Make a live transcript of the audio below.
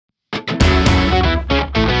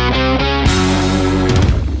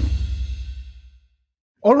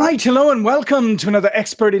All right, hello and welcome to another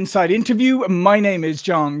Expert Inside interview. My name is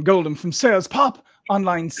John Goldin from Sales Pop,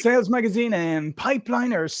 online sales magazine and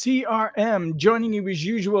Pipeliner CRM, joining you as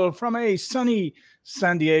usual from a sunny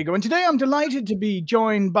San Diego. And today I'm delighted to be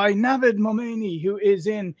joined by Navid Momeni, who is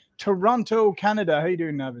in Toronto, Canada. How you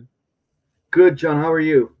doing, Navid? Good, John. How are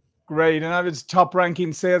you? Great. And Navid's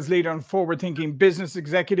top-ranking sales leader and forward-thinking business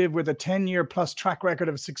executive with a 10-year plus track record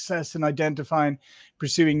of success in identifying,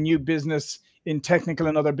 pursuing new business in technical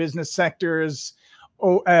and other business sectors.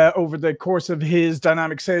 Over the course of his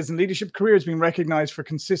dynamic sales and leadership career, has been recognized for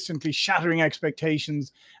consistently shattering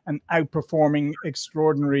expectations and outperforming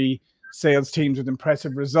extraordinary sales teams with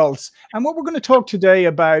impressive results. And what we're going to talk today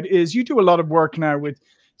about is you do a lot of work now with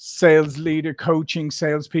sales leader coaching,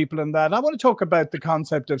 salespeople, and that. I want to talk about the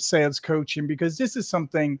concept of sales coaching because this is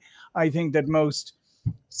something I think that most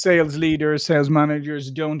sales leaders, sales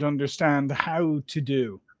managers don't understand how to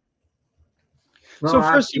do. No, So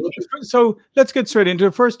first, absolutely. so let's get straight into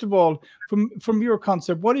it. First of all, from your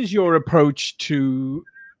concept, what is your approach to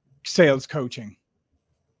sales coaching?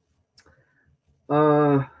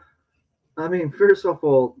 Uh, first of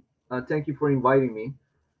all, thank you for inviting me.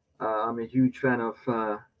 I'm a huge fan of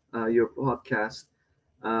your podcast.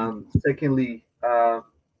 Secondly,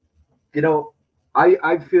 you know,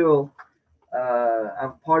 I feel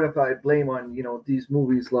I'm part of. I blame on these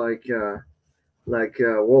movies like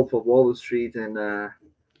Wolf of Wall Street and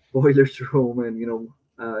Boiler's Room, and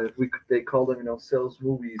if they call them sales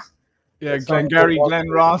movies. Yeah, That's not Gary, what. Glenn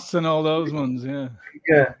Ross, and all those ones. Yeah.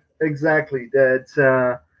 Yeah, exactly. That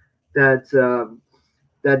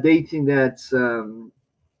that they think that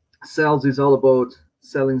sales is all about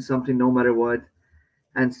selling something no matter what,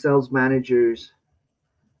 and sales managers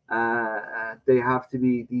they have to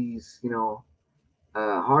be these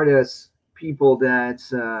hard as people that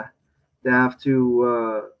they have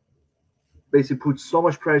to basically put so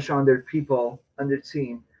much pressure on their people on their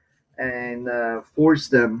team and force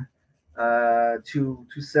them to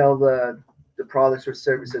sell the products or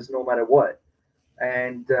services no matter what.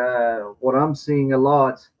 And what I'm seeing a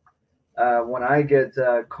lot when I get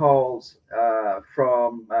calls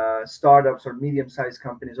from startups or medium-sized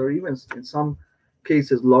companies, or even in some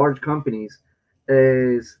cases large companies,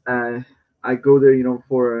 is I go there,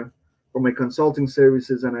 for my consulting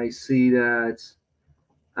services, and I see that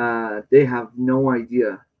they have no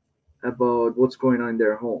idea about what's going on in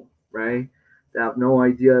their home, right? They have no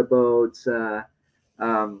idea about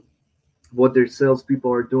um, what their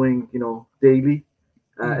salespeople are doing, daily,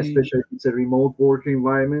 Hmm. especially if it's a remote working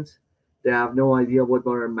environment. They have no idea what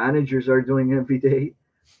our managers are doing every day.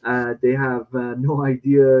 They have no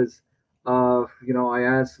ideas of, I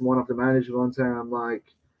asked one of the managers one time, I'm like,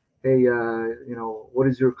 hey, what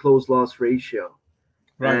is your close loss ratio?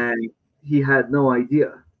 Right. And he had no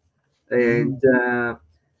idea. And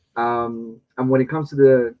Hmm. and when it comes to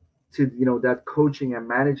that coaching and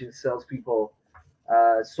managing salespeople,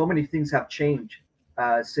 so many things have changed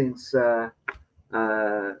since uh,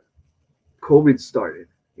 COVID started.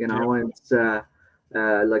 Yeah.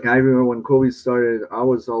 And like I remember when COVID started, I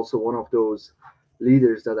was also one of those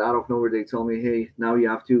leaders that out of nowhere they told me, "Hey, now you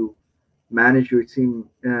have to manage your team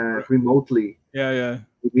Right. remotely." Yeah. Yeah.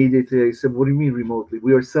 Immediately, I said, "What do you mean remotely?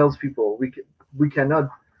 We are salespeople. We cannot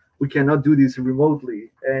we cannot do this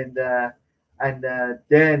remotely." And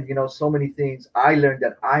then so many things I learned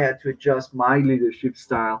that I had to adjust my leadership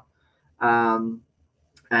style. Um,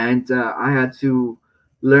 and I had to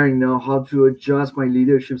learn how to adjust my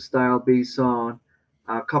leadership style based on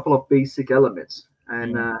a couple of basic elements.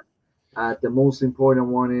 And Yeah. the most important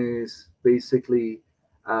one is basically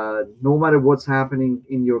no matter what's happening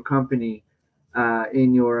in your company,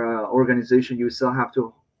 in your organization, you still have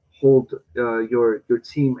to hold your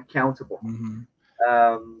team accountable. Hmm.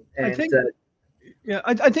 I And think. Yeah,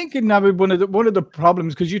 I think in Navid, one of the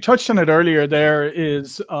problems, because you touched on it earlier, there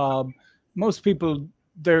is most people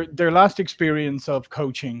their last experience of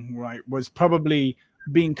coaching, right, was probably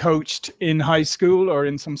being coached in high school or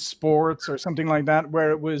in some sports or something like that,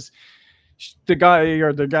 where it was the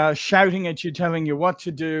guy shouting at you, telling you what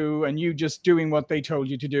to do, and you just doing what they told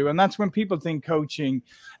you to do. And that's when people think coaching.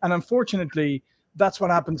 And unfortunately, that's what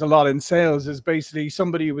happens a lot in sales is basically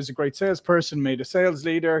somebody who was a great salesperson made a sales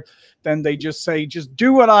leader, then they just say, just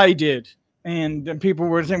do what I did. And then people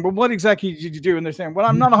were saying, well, what exactly did you do? And they're saying, well,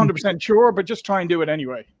 I'm not 100% sure, but just try and do it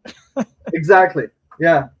anyway. exactly,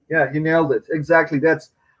 yeah, you nailed it. Exactly. That's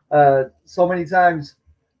so many times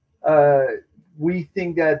uh, we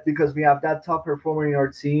think that because we have that top performer in our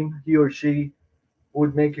team, he or she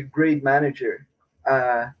would make a great manager.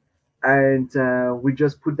 Uh, and we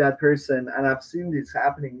just put that person, and I've seen this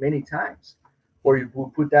happening many times, where you will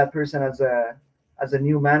put that person as a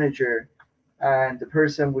new manager, and the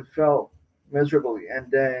person would feel miserably,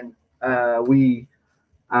 and then we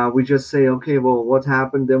just say, okay, well, what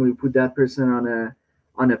happened? Then we put that person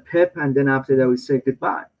on a PIP, and then after that we say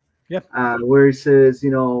goodbye. Yep. Where it says,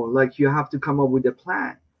 like you have to come up with a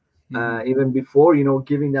plan. Even before,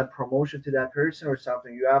 giving that promotion to that person or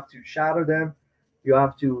something, you have to shadow them, you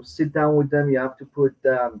have to sit down with them, you have to put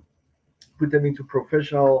them into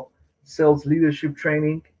professional sales leadership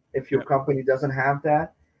training if your company doesn't have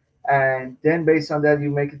that. And then based on that, you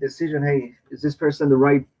make a decision. Hey, is this person the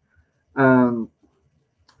right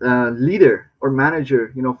leader or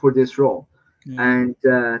manager, for this role? And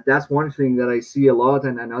that's one thing that I see a lot.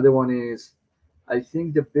 And another one is, I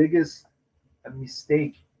think the biggest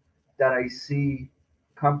mistake that I see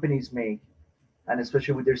companies make, and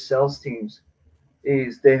especially with their sales teams,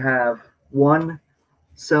 is they have one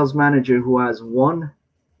sales manager who has one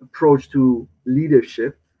approach to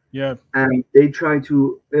leadership, and they try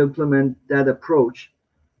to implement that approach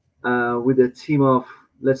with a team of,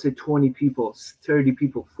 let's say, 20 people, 30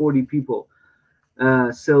 people, 40 people,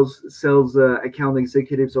 sales account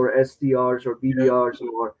executives or SDRs or BDRs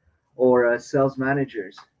or sales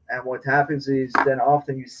managers. And what happens is then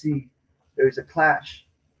often you see there's a clash,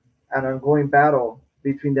 an ongoing battle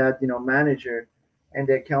between that manager and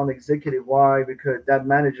the account executive. Why? Because that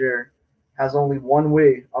manager has only one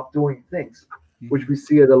way of doing things, which we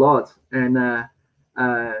see it a lot. And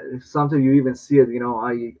sometimes you even see it.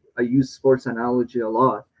 I use sports analogy a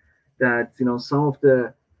lot. That some of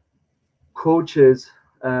the coaches,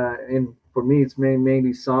 and for me it's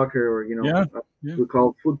mainly soccer, or we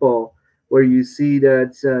call football, where you see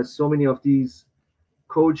that so many of these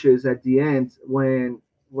coaches at the end, when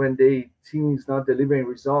the team is not delivering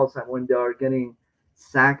results and when they are getting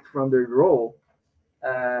sacked from their role,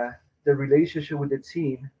 the relationship with the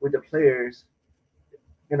team, with the players,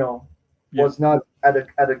 was not at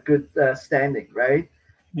a good standing, right?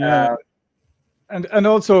 And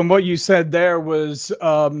also, and what you said there was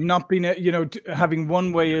not being, having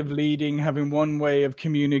one way of leading, having one way of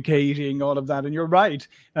communicating, all of that. And you're right.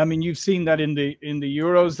 I mean, you've seen that in the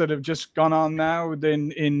Euros that have just gone on now.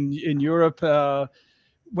 Then in Europe,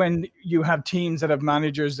 when you have teams that have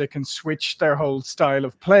managers that can switch their whole style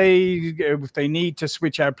of play, if they need to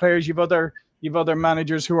switch out players, you've other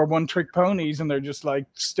managers who are one-trick ponies, and they're just like,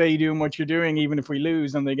 stay doing what you're doing, even if we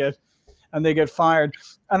lose, and they get fired.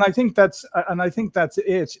 And I think that's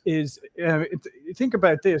it. Is think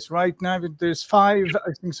about this right now. There's 5,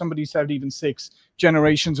 I think somebody said even 6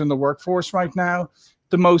 generations in the workforce right now,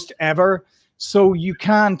 the most ever. So you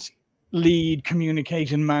can't lead,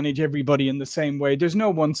 communicate, and manage everybody in the same way. There's no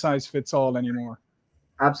one size fits all anymore.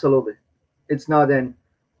 Absolutely, it's not. And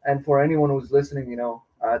for anyone who's listening,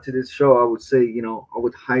 to this show, I would say, I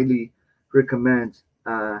would highly recommend,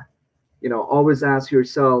 always ask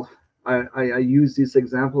yourself. I use this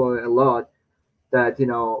example a lot, that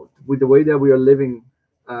with the way that we are living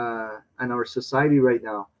in our society right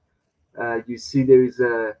now, you see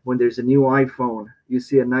when there's a new iPhone, you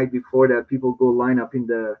see a night before that people go line up in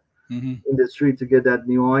the street to get that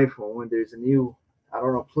new iPhone. When there's a new, I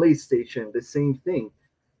don't know, PlayStation, the same thing.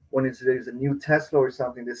 When there's a new Tesla or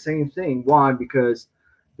something, the same thing. Why? Because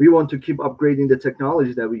we want to keep upgrading the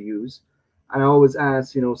technology that we use. I always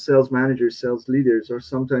ask, sales managers, sales leaders, or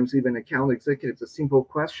sometimes even account executives, a simple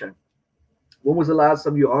question: when was the last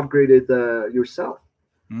time you upgraded yourself?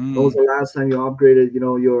 When was the last time you upgraded,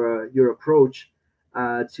 your approach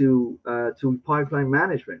to pipeline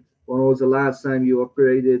management? When was the last time you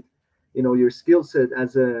upgraded, your skill set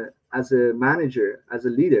as a manager, as a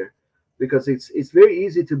leader? Because it's very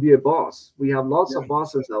easy to be a boss. We have lots of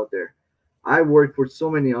bosses out there. I worked for so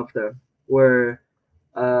many of them where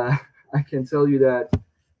I can tell you that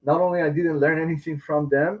not only I didn't learn anything from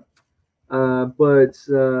them, but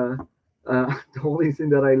the only thing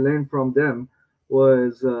that I learned from them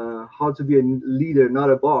was how to be a leader, not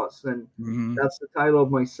a boss. And that's the title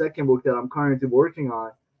of my second book that I'm currently working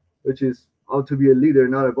on, which is How to Be a Leader,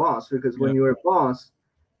 Not a Boss. Because when you're a boss,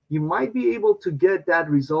 you might be able to get that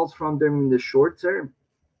results from them in the short term,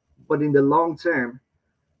 but in the long term,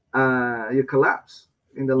 you collapse.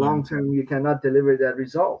 In the long term, you cannot deliver that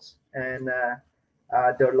results. And there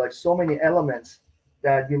are like so many elements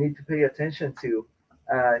that you need to pay attention to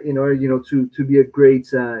in order, to be a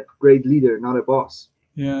great leader, not a boss.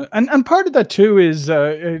 Yeah, and part of that too is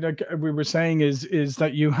like we were saying is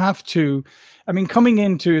that you have to, I mean, coming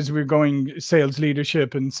into, as we're going sales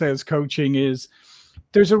leadership and sales coaching, is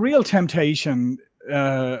there's a real temptation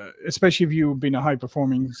especially if you've been a high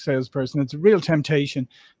performing salesperson, it's a real temptation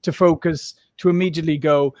to focus, to immediately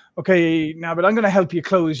go, okay, now, but I'm going to help you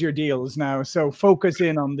close your deals now. So focus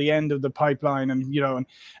in on the end of the pipeline, and, you know,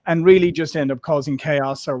 and really just end up causing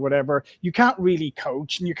chaos or whatever. You can't really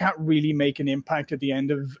coach, and you can't really make an impact at the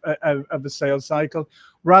end of a sales cycle,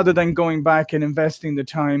 rather than going back and investing the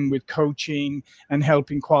time with coaching and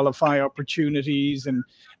helping qualify opportunities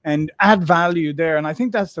and add value there. And I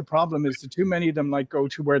think that's the problem, is that too many of them like go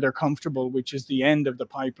to where they're comfortable, which is the end of the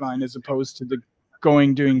pipeline, as opposed to the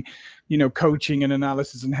doing, you know, coaching and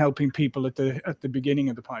analysis and helping people at the beginning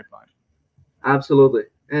of the pipeline. Absolutely.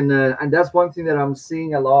 And that's one thing that I'm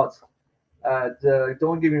seeing a lot.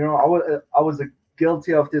 Don't get me wrong, I was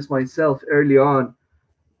guilty of this myself early on,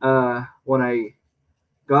 when I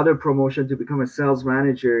got a promotion to become a sales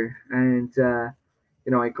manager. And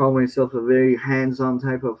you know, I call myself a very hands-on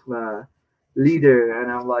type of leader,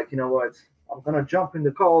 and I'm like, you know what, I'm gonna jump in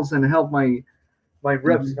the calls and help my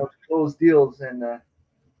reps, you know, to close deals. And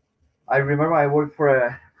I remember I worked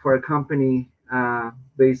for a company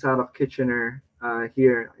based out of Kitchener,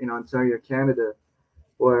 here in Ontario, Canada,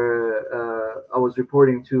 where I was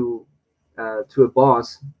reporting to a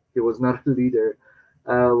boss. He was not a leader,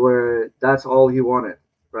 where that's all he wanted,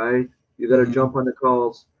 right? You got to jump on the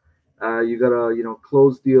calls. You got to, you know,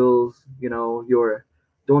 close deals. You know,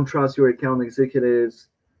 don't trust your account executives.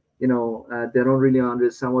 You know, they don't really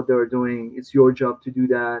understand what they're doing. It's your job to do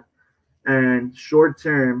that. And short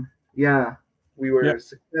term, yeah, we were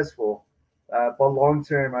successful. But long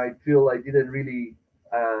term, I feel I didn't really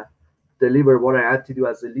deliver what I had to do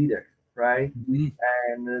as a leader, right?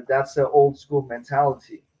 And that's the old school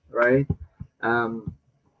mentality, right?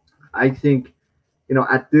 I think, you know,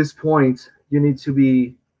 at this point, you need to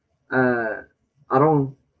be. I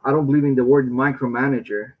don't believe in the word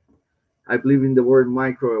micromanager. I believe in the word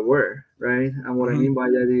micro-aware, right? And what I mean by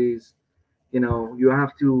that is, you know, you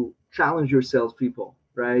have to challenge your salespeople,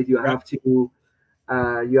 right? You have to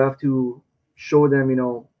show them, you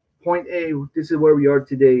know, point A, this is where we are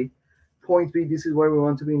today. Point B, this is where we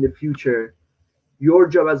want to be in the future. Your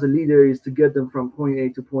job as a leader is to get them from point A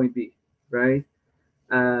to point B, right?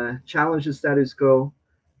 Challenge the status quo,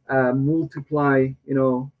 multiply, you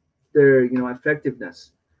know, their, you know,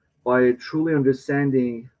 effectiveness by truly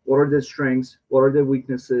understanding what are their strengths, what are their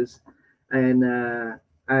weaknesses, and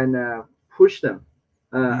push them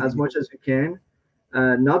as much as you can.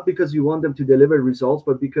 Not because you want them to deliver results,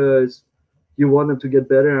 but because you want them to get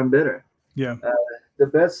better and better. Yeah. The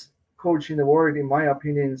best coach in the world, in my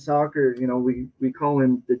opinion, in soccer, you know, we call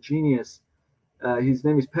him the genius. His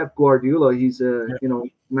name is Pep Guardiola. He's a you know,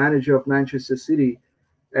 manager of Manchester City,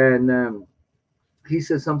 and he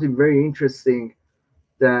said something very interesting.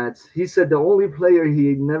 That he said the only player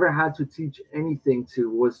he never had to teach anything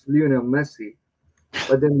to was Lionel Messi,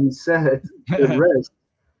 but then he said the rest,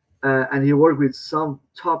 and he worked with some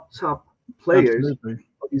top players. Absolutely.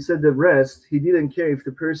 But he said the rest, he didn't care if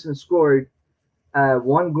the person scored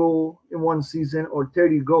one goal in one season or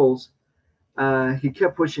 30 goals. He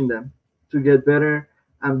kept pushing them to get better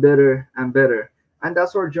and better and better. And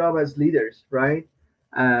that's our job as leaders, right?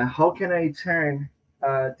 How can I turn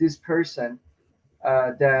this person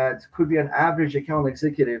that could be an average account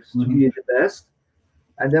executive to be the best?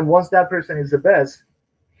 And then once that person is the best,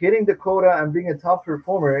 hitting the quota and being a top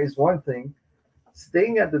performer is one thing.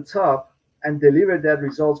 Staying at the top and deliver that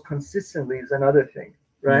results consistently is another thing,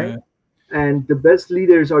 right? Yeah. And the best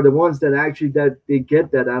leaders are the ones that actually that they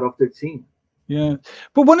get that out of their team. Yeah.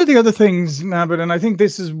 But one of the other things, Navid, and I think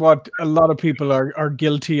this is what a lot of people are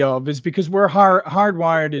guilty of, is because we're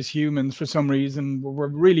hardwired as humans for some reason. We're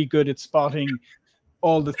really good at spotting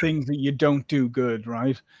all the things that you don't do good,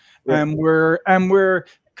 right? Yeah. And we're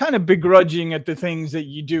kind of begrudging at the things that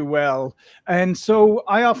you do well. And so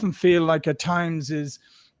I often feel like at times is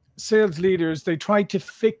sales leaders, they try to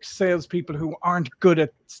fix salespeople who aren't good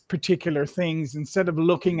at particular things, instead of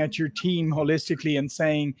looking at your team holistically and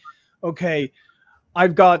saying, okay,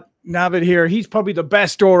 I've got Navid here. He's probably the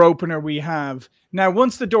best door opener we have. Now,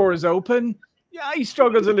 once the door is open, yeah, he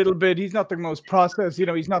struggles a little bit. He's not the most processed, you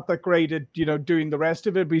know, he's not that great at, you know, doing the rest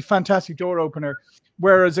of it, but he's a fantastic door opener.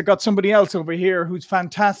 Whereas I got somebody else over here who's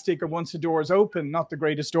fantastic, or once the door is open, not the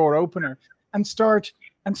greatest door opener. And start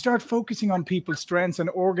focusing on people's strengths and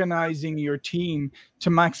organizing your team to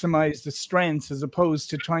maximize the strengths, as opposed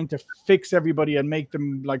to trying to fix everybody and make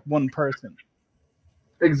them like one person.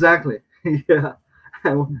 Exactly. Yeah.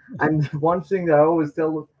 And one thing that I always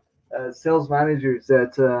tell sales managers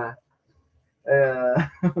that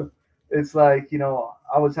it's like, you know,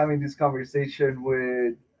 I was having this conversation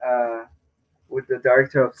with the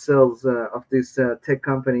director of sales of this tech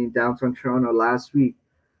company in downtown Toronto last week,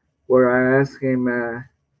 where I asked him,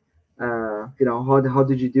 how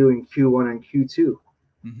did you do in Q1 and Q2?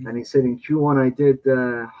 Mm-hmm. And he said in Q1 I did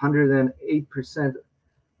 108%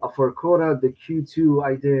 of our quota. The Q2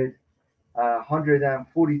 I did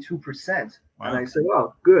 142%. Wow. And I said,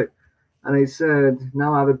 wow, good. And I said,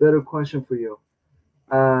 now I have a better question for you.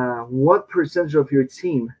 What percentage of your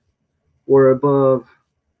team were above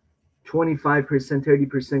 25%,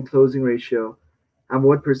 30% closing ratio? And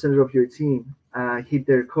what percentage of your team hit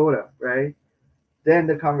their quota, right? Then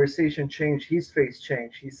the conversation changed. His face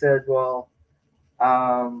changed. He said, well,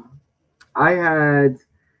 I had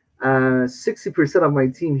 60% of my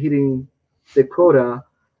team hitting the quota.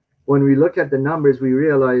 When we look at the numbers, we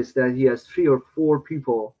realize that he has 3 or 4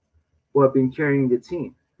 people who have been carrying the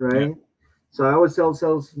team, right? Yeah. So I always tell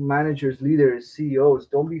sales managers, leaders, CEOs,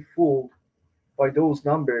 don't be fooled by those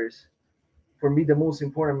numbers. For me, the most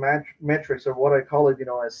important metrics, or what I call it,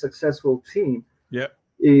 a successful team, Yeah.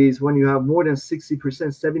 is when you have more than 60%,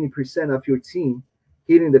 70% of your team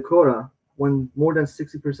hitting the quota. When more than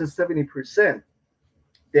 60%, 70%,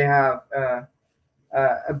 they have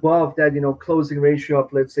above that, closing ratio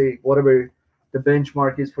of, let's say, whatever the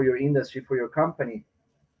benchmark is for your industry, for your company.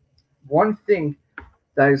 One thing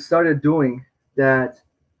that I started doing that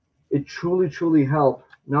it truly helped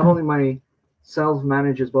not only my sales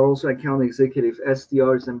managers, but also account executives,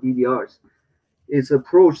 SDRs and BDRs, is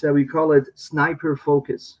approach that we call it sniper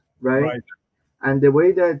focus, right? And the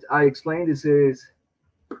way that I explain this is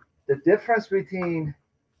the difference between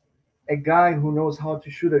a guy who knows how to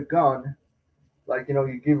shoot a gun, like,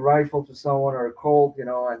 you give rifle to someone or a Colt,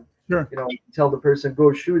 and, Sure. tell the person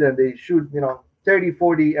go shoot, and they shoot, 30,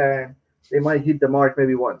 40, and they might hit the mark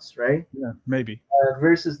maybe once, right? Yeah, maybe.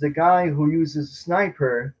 Versus the guy who uses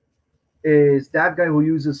sniper, is that guy who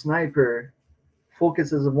uses sniper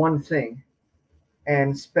focuses on one thing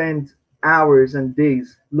and spend hours and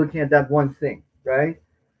days looking at that one thing, right?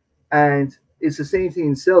 And it's the same thing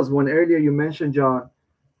in sales. When earlier you mentioned, John,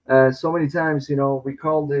 so many times, we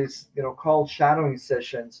call this, called shadowing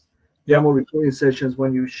sessions, demo recording sessions,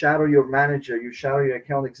 when you shadow your manager, you shadow your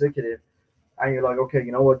account executive, and you're like, okay,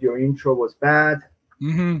 you know what, your intro was bad,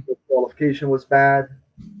 your qualification was bad,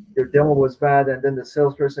 your demo was bad, and then the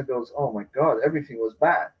salesperson goes, oh my God, everything was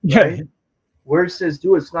bad, right? Yeah. Versus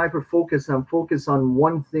do a sniper focus and focus on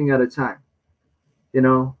one thing at a time.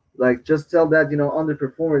 Like just tell that,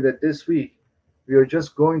 underperformer that this week we are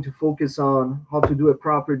just going to focus on how to do a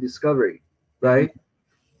proper discovery, right?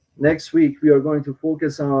 Next week we are going to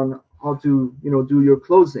focus on how to, do your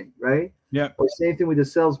closing, right? Yeah. Or same thing with the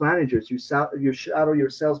sales managers. You shadow your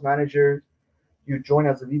sales manager. You join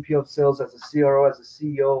as a VP of sales, as a CRO, as a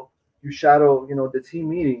CEO. You shadow, the team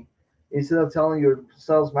meeting. Instead of telling your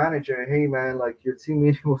sales manager, hey man, like your team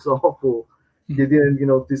meeting was awful. You didn't,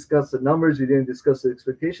 discuss the numbers. You didn't discuss the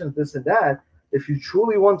expectations, this and that. If you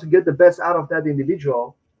truly want to get the best out of that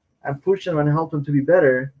individual and push them and help them to be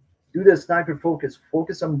better, do the sniper focus.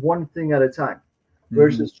 Focus on one thing at a time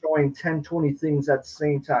versus throwing 10, 20 things at the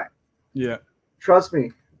same time. Yeah. Trust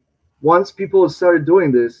me, once people started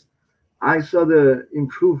doing this, I saw the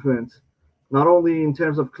improvement, not only in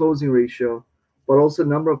terms of closing ratio, but also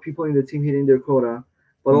number of people in the team hitting their quota,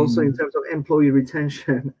 but also in terms of employee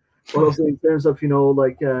retention, but also in terms of,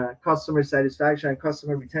 customer satisfaction and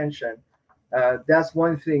customer retention. That's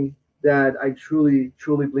one thing that I truly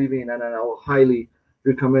believe in, and I will highly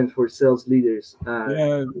recommend for sales leaders.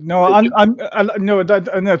 No,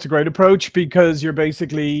 that's a great approach, because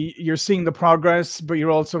you're seeing the progress, but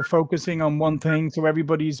you're also focusing on one thing, so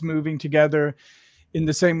everybody's moving together in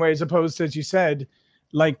the same way, as opposed to, as you said,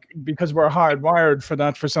 like, because we're hardwired for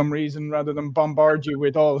that for some reason, rather than bombard you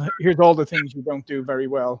with here's all the things you don't do very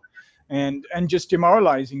well, and just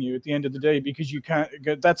demoralizing you at the end of the day, because you can't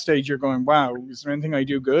get that stage. You're going, wow, is there anything I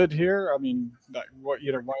do good here? I mean, why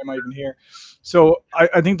am I even here? So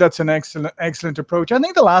I think that's an excellent approach. I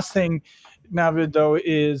think the last thing, Navid, though,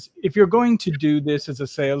 is if you're going to do this as a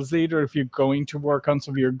sales leader, if you're going to work on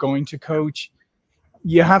something, you're going to coach,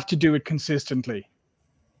 you have to do it consistently.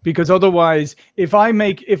 Because otherwise, if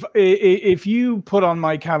you put on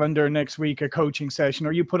my calendar next week a coaching session,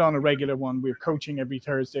 or you put on a regular one, we're coaching every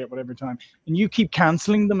Thursday at whatever time, and you keep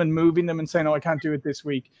canceling them and moving them and saying, oh, I can't do it this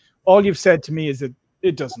week, all you've said to me is that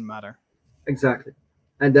it doesn't matter. Exactly.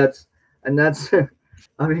 And that's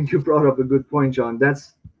I mean, you brought up a good point, John.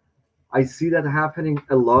 I see that happening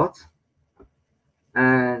a lot.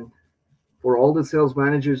 And for all the sales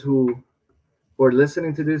managers who are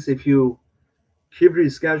listening to this, if you keep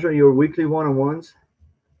rescheduling your weekly one-on-ones,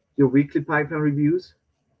 your weekly pipeline reviews,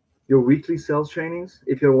 your weekly sales trainings.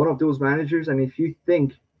 If you're one of those managers, and if you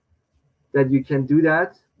think that you can do that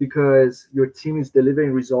because your team is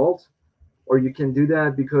delivering results, or you can do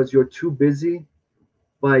that because you're too busy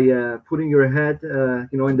by putting your head,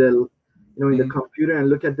 in the computer and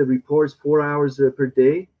look at the reports 4 hours per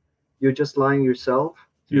day, you're just lying to yourself,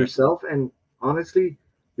 and honestly,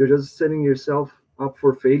 you're just setting yourself up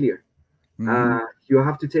for failure. You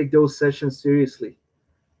have to take those sessions seriously,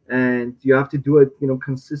 and you have to do it,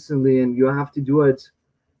 consistently, and you have to do it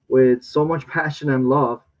with so much passion and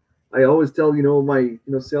love. I always tell, my,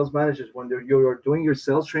 sales managers, when you're doing your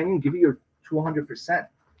sales training, give it your 200%.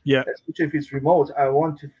 Yeah. Especially if it's remote, I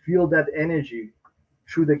want to feel that energy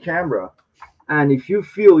through the camera. And if you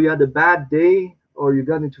feel you had a bad day, or you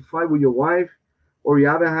got into a fight with your wife, or you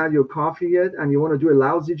haven't had your coffee yet, and you want to do a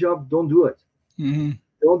lousy job, don't do it.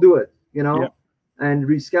 Don't do it, and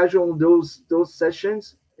reschedule those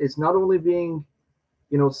sessions. It's not only being,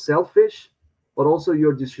 selfish, but also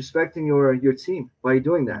you're disrespecting your team by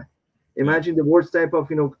doing that. Imagine the worst type of,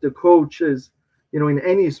 the coaches, in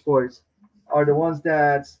any sports are the ones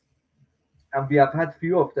that, and we have had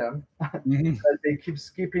few of them, that they keep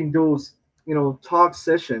skipping those, talk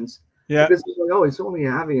sessions. Because they're like, oh, it's only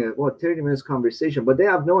having a 30 minutes conversation, but they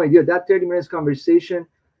have no idea that 30 minutes conversation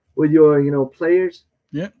with your, players,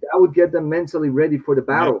 that would get them mentally ready for the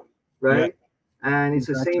battle, right? And it's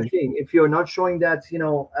the same thing. If you're not showing that,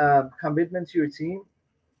 commitment to your team,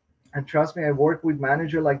 and trust me, I worked with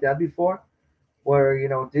manager like that before, where,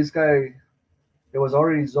 this guy, it was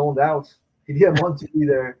already zoned out. He didn't want to be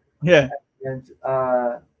there. And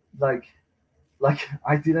like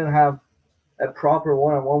I didn't have a proper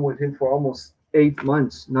one-on-one with him for almost 9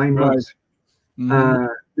 months,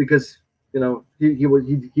 because he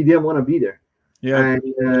didn't want to be there.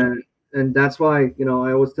 And that's why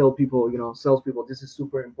I always tell people, salespeople, this is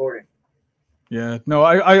super important. Yeah, no,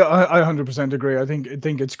 I 100% agree. I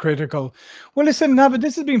think it's critical. Well, listen, Navid,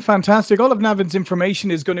 this has been fantastic. All of Navid's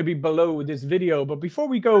information is going to be below this video. But before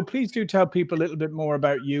we go, please do tell people a little bit more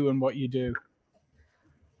about you and what you do.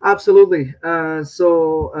 Absolutely.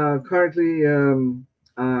 So currently,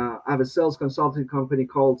 I have a sales consulting company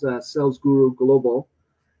called Sales Guru Global,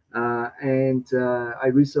 and I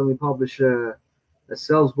recently published a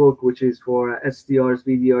sales book, which is for SDRs,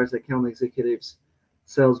 BDRs, account executives,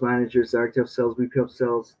 sales managers, director of sales, VP of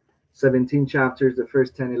sales. 17 chapters. The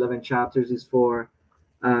first 10, 11 chapters is for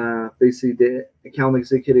basically the account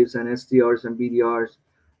executives and SDRs and BDRs.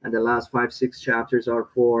 And the last 5, 6 chapters are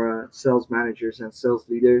for sales managers and sales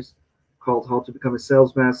leaders, called How to Become a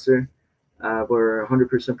Sales Master, where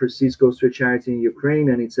 100% proceeds goes to a charity in Ukraine.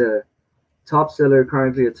 And it's a top seller,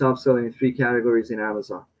 currently a top seller in 3 categories in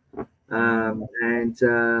Amazon. And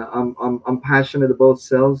I'm passionate about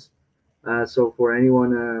sales. So for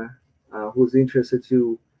anyone who's interested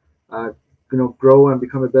to, grow and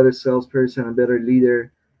become a better salesperson, a better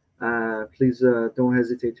leader, please don't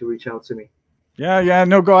hesitate to reach out to me.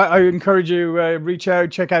 No, go. I encourage you, reach out,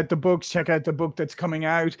 check out the books, check out the book that's coming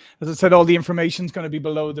out. As I said, all the information is going to be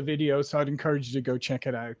below the video, so I'd encourage you to go check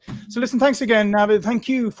it out. So listen, thanks again, Navid. Thank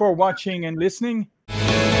you for watching and listening.